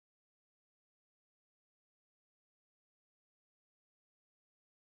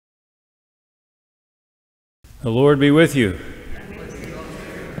The Lord be with you.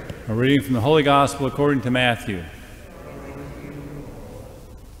 A reading from the Holy Gospel according to Matthew.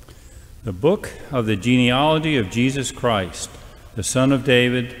 The book of the genealogy of Jesus Christ, the son of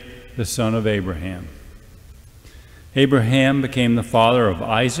David, the son of Abraham. Abraham became the father of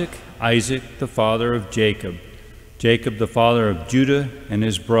Isaac, Isaac the father of Jacob, Jacob the father of Judah and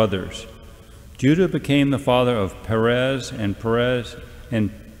his brothers. Judah became the father of Perez and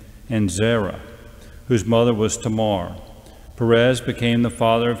Zerah, whose mother was Tamar. Perez became the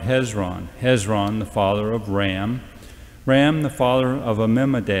father of Hezron, Hezron the father of Ram, Ram the father of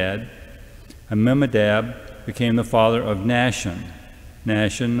Amminadab, Amminadab became the father of Nahshon,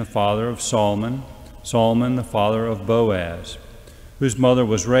 Nahshon the father of Solomon, Solomon the father of Boaz, whose mother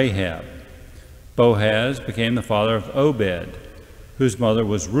was Rahab. Boaz became the father of Obed, whose mother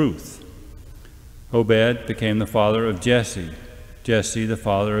was Ruth. Obed became the father of Jesse, Jesse the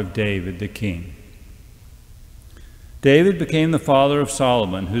father of David the king. David became the father of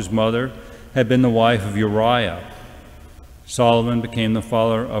Solomon, whose mother had been the wife of Uriah. Solomon became the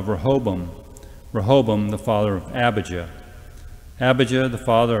father of Rehoboam, Rehoboam the father of Abijah, Abijah the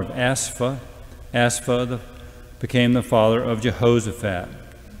father of Asaph, Asaph became the father of Jehoshaphat,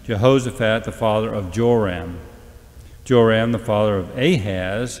 Jehoshaphat the father of Joram, Joram the father of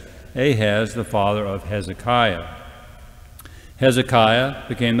Ahaz, Ahaz the father of Hezekiah. Hezekiah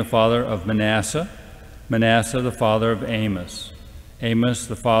became the father of Manasseh, Manasseh the father of Amos, Amos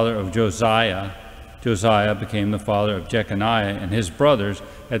the father of Josiah, Josiah became the father of Jeconiah and his brothers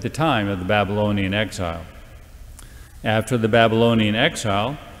at the time of the Babylonian exile. After the Babylonian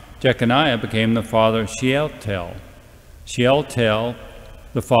exile, Jeconiah became the father of Shealtiel, Shealtiel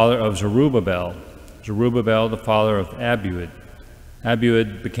the father of Zerubbabel, Zerubbabel the father of Abiud,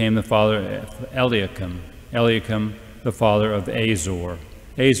 Abiud became the father of Eliakim, Eliakim the father of Azor,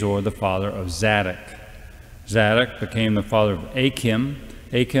 Azor the father of Zadok, Zadok became the father of Achim,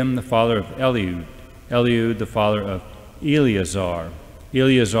 Achim the father of Eliud, Eliud the father of Eleazar,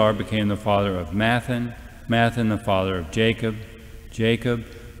 Eleazar became the father of Mathan, Mathan the father of Jacob, Jacob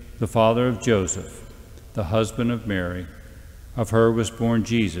the father of Joseph, the husband of Mary. Of her was born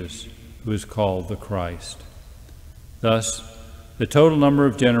Jesus, who is called the Christ. Thus, the total number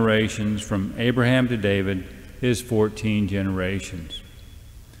of generations from Abraham to David is 14 generations.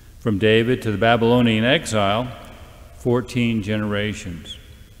 From David to the Babylonian exile, 14 generations.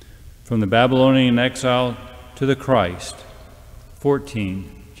 From the Babylonian exile to the Christ,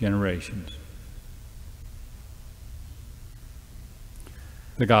 14 generations.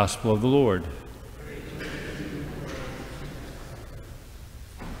 The Gospel of the Lord.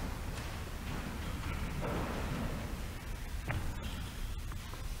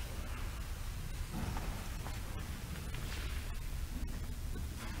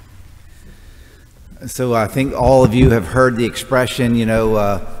 So I think all of you have heard the expression,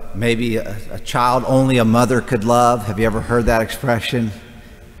 maybe a child only a mother could love. Have you ever heard that expression?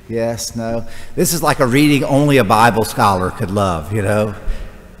 Yes, no? This is like a reading only a Bible scholar could love,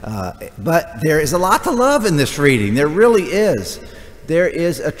 But there is a lot to love in this reading. There really is. There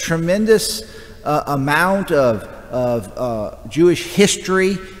is a tremendous amount of Jewish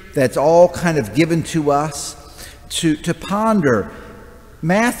history that's all kind of given to us to ponder.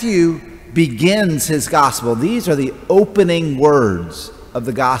 Matthew begins his gospel. These are the opening words of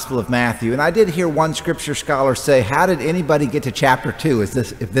the Gospel of Matthew. And I did hear one scripture scholar say, how did anybody get to chapter 2 if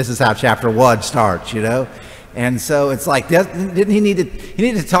this is how chapter 1 starts, And so it's like, didn't he needed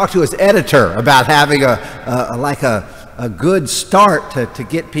to talk to his editor about having a good start to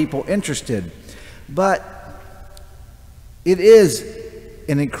get people interested. But it is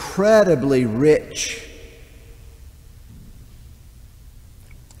an incredibly rich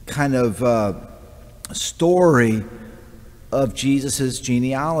kind of story of Jesus's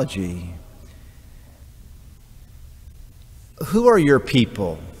genealogy. Who are your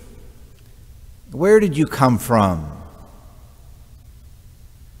people? Where did you come from?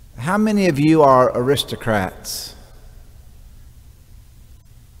 How many of you are aristocrats?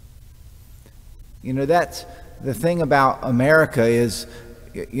 That's the thing about America is,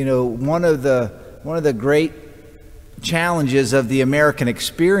 one of the great challenges of the American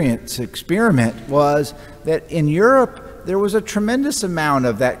experiment was that in Europe there was a tremendous amount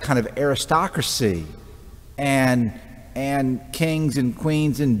of that kind of aristocracy and kings and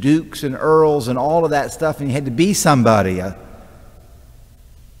queens and dukes and earls and all of that stuff, and you had to be somebody.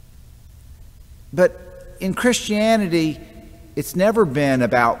 But in Christianity, it's never been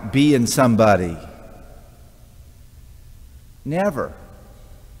about being somebody. Never.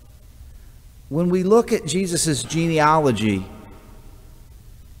 When we look at Jesus' genealogy,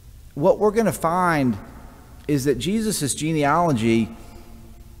 what we're going to find is that Jesus' genealogy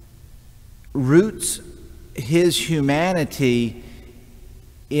roots his humanity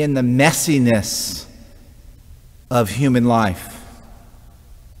in the messiness of human life.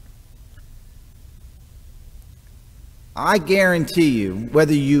 I guarantee you,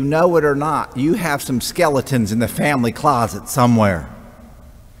 whether you know it or not, you have some skeletons in the family closet somewhere.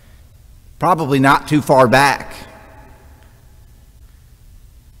 Probably not too far back.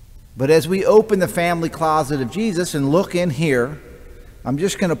 But as we open the family closet of Jesus and look in here, I'm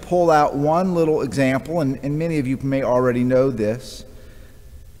just going to pull out one little example, and many of you may already know this.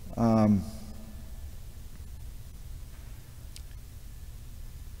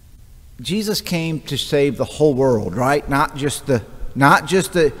 Jesus came to save the whole world, right? Not just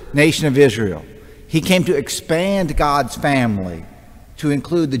the nation of Israel. He came to expand God's family to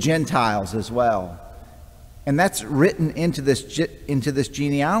include the Gentiles as well. And that's written into this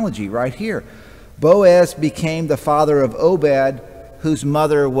genealogy right here. Boaz became the father of Obed, whose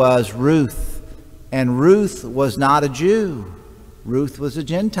mother was Ruth. And Ruth was not a Jew. Ruth was a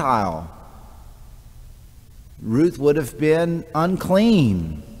Gentile. Ruth would have been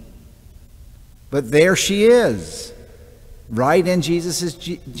unclean. But there she is, right in Jesus'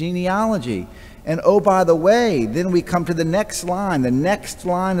 genealogy. And oh, by the way, then we come to the next line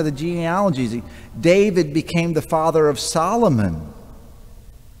of the genealogy. David became the father of Solomon,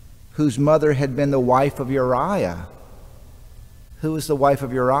 whose mother had been the wife of Uriah. Who was the wife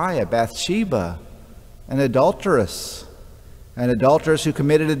of Uriah? Bathsheba, an adulteress who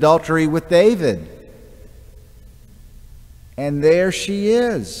committed adultery with David. And there she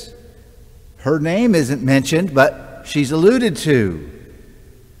is. Her name isn't mentioned, but she's alluded to.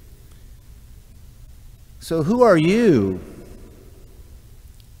 So who are you?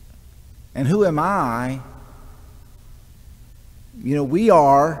 And who am I? You know, we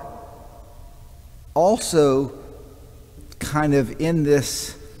are also kind of in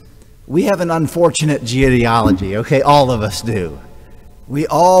this, we have an unfortunate genealogy, okay? All of us do.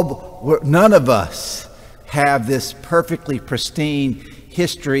 None of us have this perfectly pristine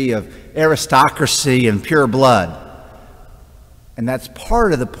history of aristocracy and pure blood. And that's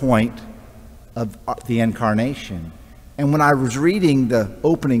part of the point of the incarnation. And when I was reading the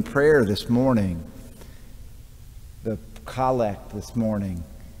opening prayer this morning, the collect this morning,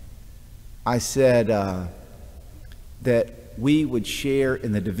 I said that we would share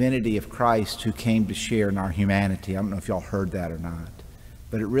in the divinity of Christ who came to share in our humanity. I don't know if y'all heard that or not.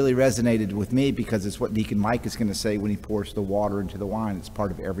 But it really resonated with me because it's what Deacon Mike is going to say when he pours the water into the wine. It's part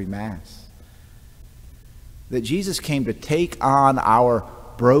of every Mass. That Jesus came to take on our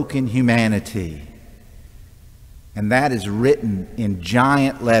broken humanity. And that is written in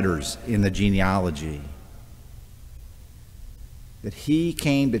giant letters in the genealogy. That he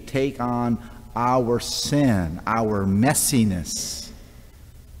came to take on our sin, our messiness,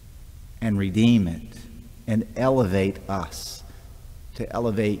 and redeem it and elevate us. To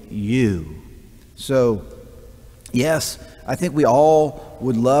elevate you. So, yes, I think we all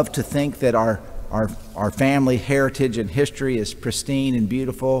would love to think that our family heritage and history is pristine and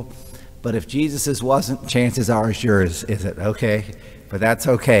beautiful, but if Jesus's wasn't, chances are it's yours, is it? Okay? But that's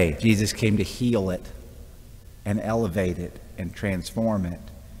okay. Jesus came to heal it and elevate it and transform it.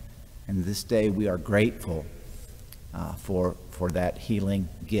 And this day we are grateful for that healing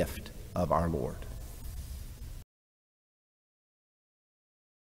gift of our Lord.